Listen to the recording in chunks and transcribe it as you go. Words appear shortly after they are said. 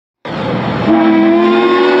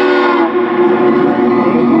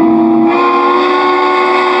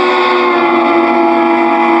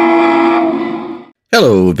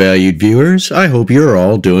valued viewers. I hope you're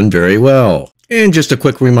all doing very well. And just a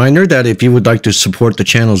quick reminder that if you would like to support the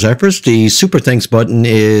channel's efforts, the Super Thanks button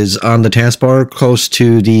is on the taskbar close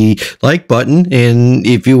to the like button. And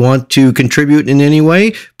if you want to contribute in any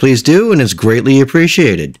way, please do, and it's greatly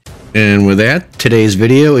appreciated. And with that, today's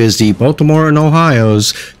video is the Baltimore and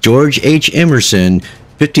Ohio's George H. Emerson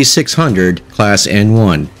 5600 Class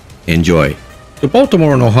N1. Enjoy. The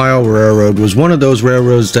Baltimore and Ohio Railroad was one of those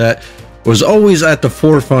railroads that was always at the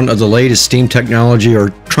forefront of the latest steam technology or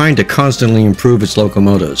trying to constantly improve its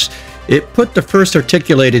locomotives. It put the first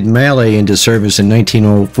articulated Mallet into service in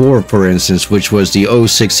 1904, for instance, which was the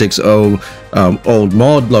 0660 old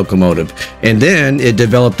Maud locomotive, and then it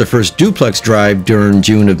developed the first duplex drive during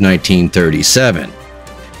June of 1937.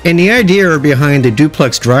 And the idea behind the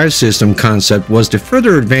duplex drive system concept was to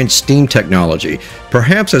further advance steam technology,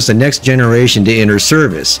 perhaps as the next generation to enter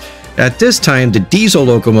service. At this time, the diesel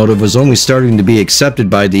locomotive was only starting to be accepted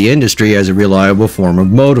by the industry as a reliable form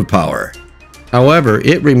of motive power. However,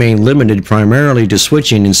 it remained limited primarily to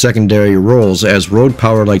switching in secondary roles, as road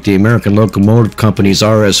power like the American Locomotive Company's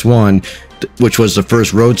RS-1, which was the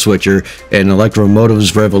first road switcher, and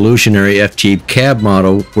Electromotive's revolutionary FT cab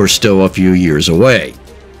model were still a few years away.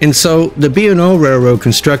 And so, the B&O Railroad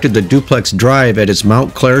constructed the duplex drive at its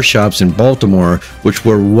Mount Clair shops in Baltimore, which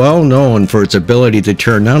were well known for its ability to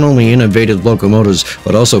turn not only innovative locomotives,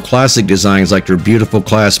 but also classic designs like their beautiful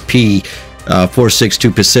Class P 462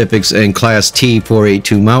 Pacifics and Class T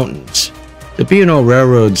 482 Mountains. The B&O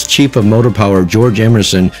Railroad's chief of motor power, George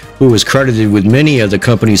Emerson, who was credited with many of the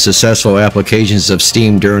company's successful applications of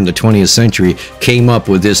steam during the 20th century, came up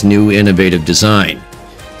with this new innovative design.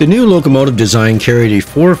 The new locomotive design carried a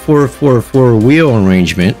 4-4-4-4 wheel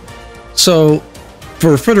arrangement. So,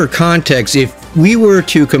 for further context, if we were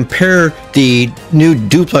to compare the new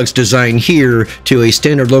duplex design here to a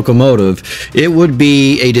standard locomotive, it would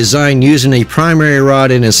be a design using a primary rod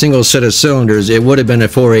and a single set of cylinders. It would have been a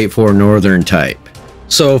 484 Northern type.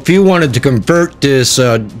 So if you wanted to convert this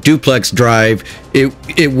duplex drive,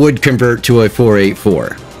 it would convert to a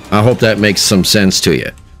 484. I hope that makes some sense to you.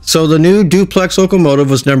 So the new duplex locomotive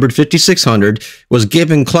was numbered 5600, was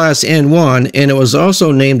given Class N1, and it was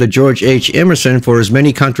also named the George H. Emerson for his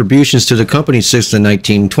many contributions to the company since the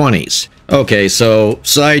 1920s. Okay, so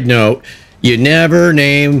side note, you never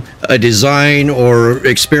name a design or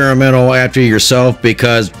experimental after yourself,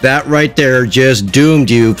 because that right there just doomed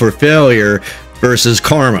you for failure versus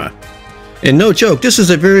karma. And no joke, this is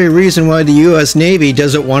the very reason why the U.S. Navy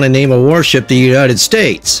doesn't want to name a warship the United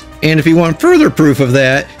States. And if you want further proof of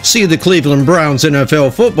that, see the Cleveland Browns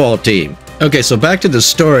NFL football team. Okay, so back to the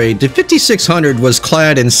story. The 5600 was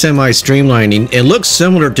clad in semi-streamlining and looks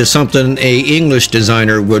similar to something an English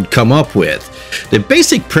designer would come up with. The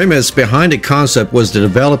basic premise behind the concept was to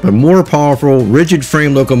develop a more powerful, rigid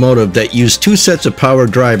frame locomotive that used two sets of power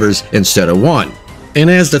drivers instead of one. And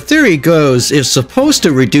as the theory goes, it's supposed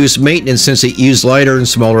to reduce maintenance since it used lighter and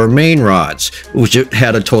smaller main rods, which it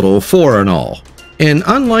had a total of 4 in all. And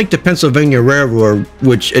unlike the Pennsylvania Railroad,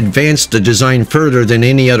 which advanced the design further than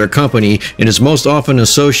any other company and is most often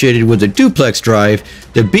associated with the duplex drive,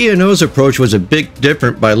 the B&O's approach was a bit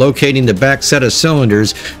different by locating the back set of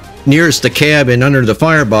cylinders nearest the cab and under the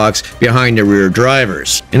firebox behind the rear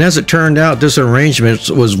drivers. And as it turned out, this arrangement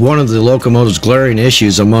was one of the locomotive's glaring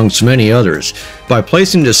issues amongst many others. By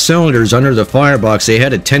placing the cylinders under the firebox, they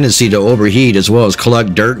had a tendency to overheat as well as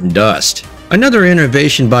collect dirt and dust. Another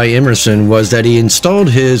innovation by Emerson was that he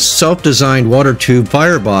installed his self-designed water tube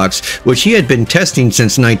firebox, which he had been testing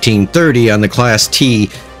since 1930 on the Class T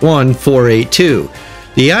 482.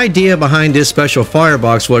 The idea behind this special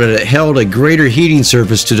firebox was that it held a greater heating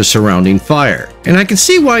surface to the surrounding fire. And I can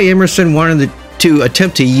see why Emerson wanted to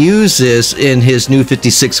attempt to use this in his new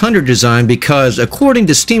 5600 design, because according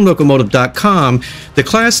to SteamLocomotive.com, the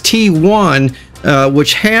Class T1,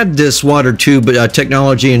 which had this water tube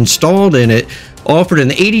technology installed in it, offered an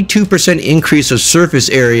 82% increase of surface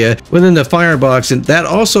area within the firebox, and that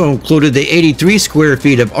also included the 83 square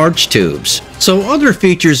feet of arch tubes. So other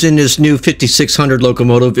features in this new 5600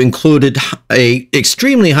 locomotive included a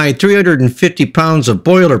extremely high 350 pounds of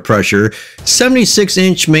boiler pressure,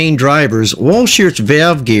 76-inch main drivers, Walschaerts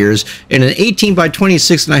valve gears, and an 18 by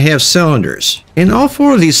 26.5 cylinders. And all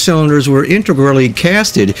 4 of these cylinders were integrally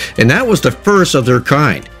casted, and that was the first of their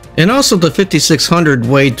kind. And also the 5600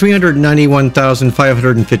 weighed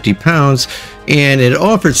 391,550 pounds, and it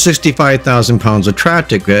offered 65,000 pounds of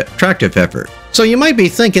tractive effort. So you might be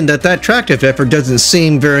thinking that tractive effort doesn't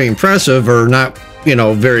seem very impressive or not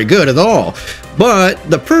very good at all. But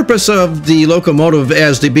the purpose of the locomotive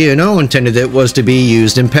as the B&O intended it was to be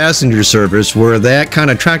used in passenger service, where that kind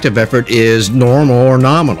of tractive effort is normal or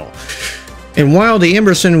nominal. And while the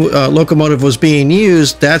Emerson locomotive was being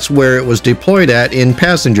used, that's where it was deployed at in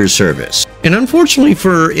passenger service. And unfortunately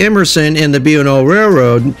for Emerson and the B&O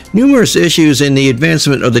Railroad, numerous issues in the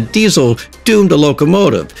advancement of the diesel doomed the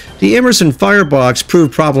locomotive. The Emerson firebox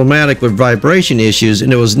proved problematic with vibration issues,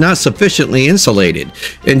 and it was not sufficiently insulated.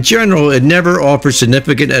 In general, it never offered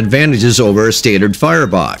significant advantages over a standard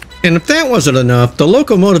firebox. And if that wasn't enough, the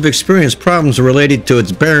locomotive experienced problems related to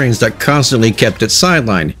its bearings that constantly kept it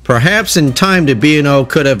sidelined. Perhaps in time the B&O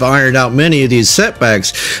could have ironed out many of these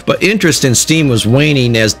setbacks, but interest in steam was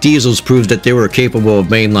waning as diesels proved that they were capable of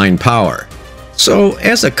mainline power. So,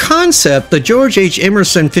 as a concept, the George H.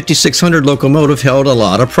 Emerson 5600 locomotive held a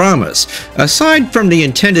lot of promise. Aside from the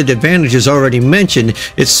intended advantages already mentioned,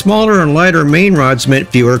 its smaller and lighter main rods meant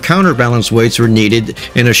fewer counterbalance weights were needed,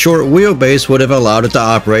 and a short wheelbase would have allowed it to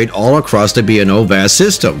operate all across the B&O vast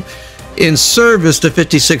system. In service, the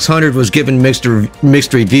 5600 was given mixed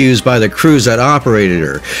reviews by the crews that operated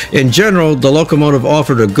her. In general, the locomotive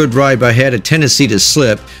offered a good ride but had a tendency to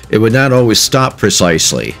slip. It would not always stop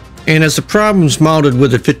precisely. And as the problems mounted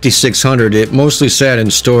with the 5600, it mostly sat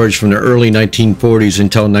in storage from the early 1940s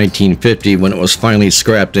until 1950, when it was finally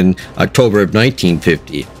scrapped in October of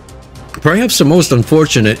 1950. Perhaps the most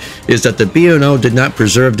unfortunate is that the B&O did not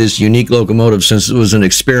preserve this unique locomotive, since it was an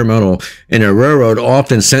experimental, and the railroad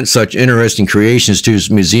often sent such interesting creations to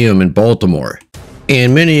its museum in Baltimore.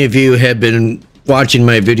 And many of you have been watching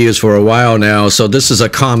my videos for a while now, so this is a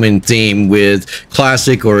common theme with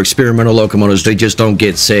classic or experimental locomotives. They just don't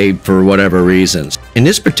get saved for whatever reasons. And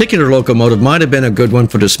this particular locomotive might have been a good one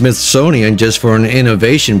for the Smithsonian, just for an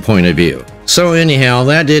innovation point of view. So anyhow,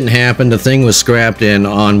 that didn't happen. The thing was scrapped and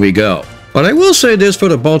on we go. But I will say this for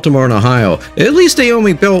the Baltimore and Ohio: at least they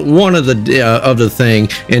only built one of the thing,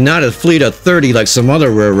 and not a fleet of 30 like some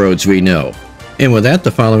other railroads we know. And with that,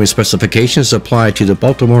 the following specifications apply to the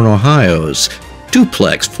Baltimore and Ohio's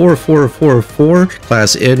Duplex 4444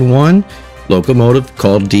 Class N1 locomotive,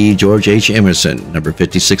 called the George H. Emerson, number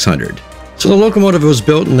 5600. So the locomotive was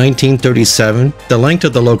built in 1937. The length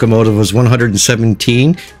of the locomotive was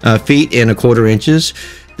 117 feet and a quarter inches.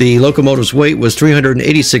 The locomotive's weight was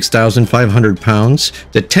 386,500 pounds.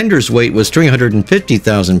 The tender's weight was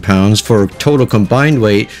 350,000 pounds, for a total combined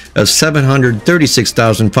weight of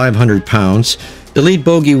 736,500 pounds. The lead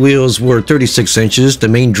bogie wheels were 36 inches, the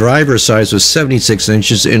main driver size was 76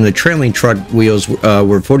 inches, and the trailing truck wheels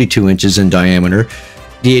were 42 inches in diameter.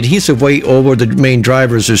 The adhesive weight over the main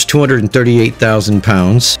drivers was 238,000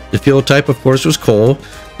 pounds. The fuel type, of course, was coal.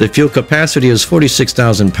 The fuel capacity was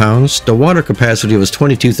 46,000 pounds. The water capacity was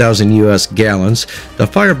 22,000 US gallons. The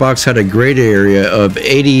firebox had a greater area of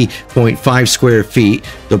 80.5 square feet.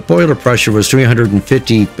 The boiler pressure was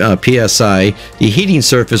 350 psi. The heating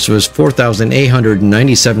surface was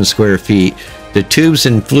 4,897 square feet. The tubes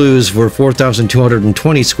and flues were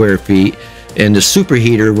 4,220 square feet. And the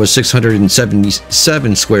superheater was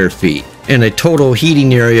 677 square feet, and a total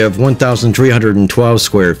heating area of 1,312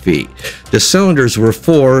 square feet. The cylinders were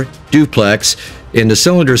 4 duplex, and the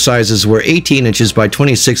cylinder sizes were 18 inches by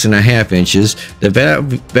 26.5 inches. The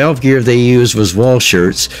valve gear they used was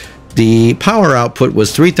Walschertz. The power output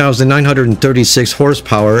was 3,936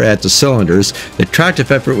 horsepower at the cylinders. The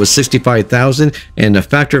tractive effort was 65,000, and the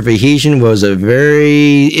factor of adhesion was a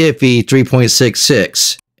very iffy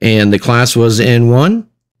 3.66. And the class was N1.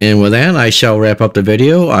 And with that, I shall wrap up the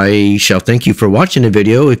video. I shall thank you for watching the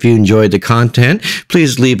video. If you enjoyed the content,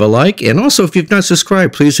 please leave a like. And also, if you've not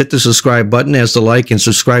subscribed, please hit the subscribe button, as the like and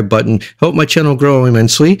subscribe button help my channel grow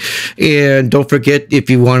immensely. And don't forget, if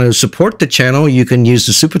you want to support the channel, you can use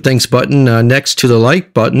the Super Thanks button next to the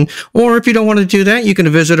like button. Or if you don't want to do that, you can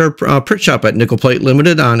visit our print shop at Nickel Plate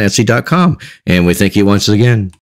Limited on Etsy.com. And we thank you once again.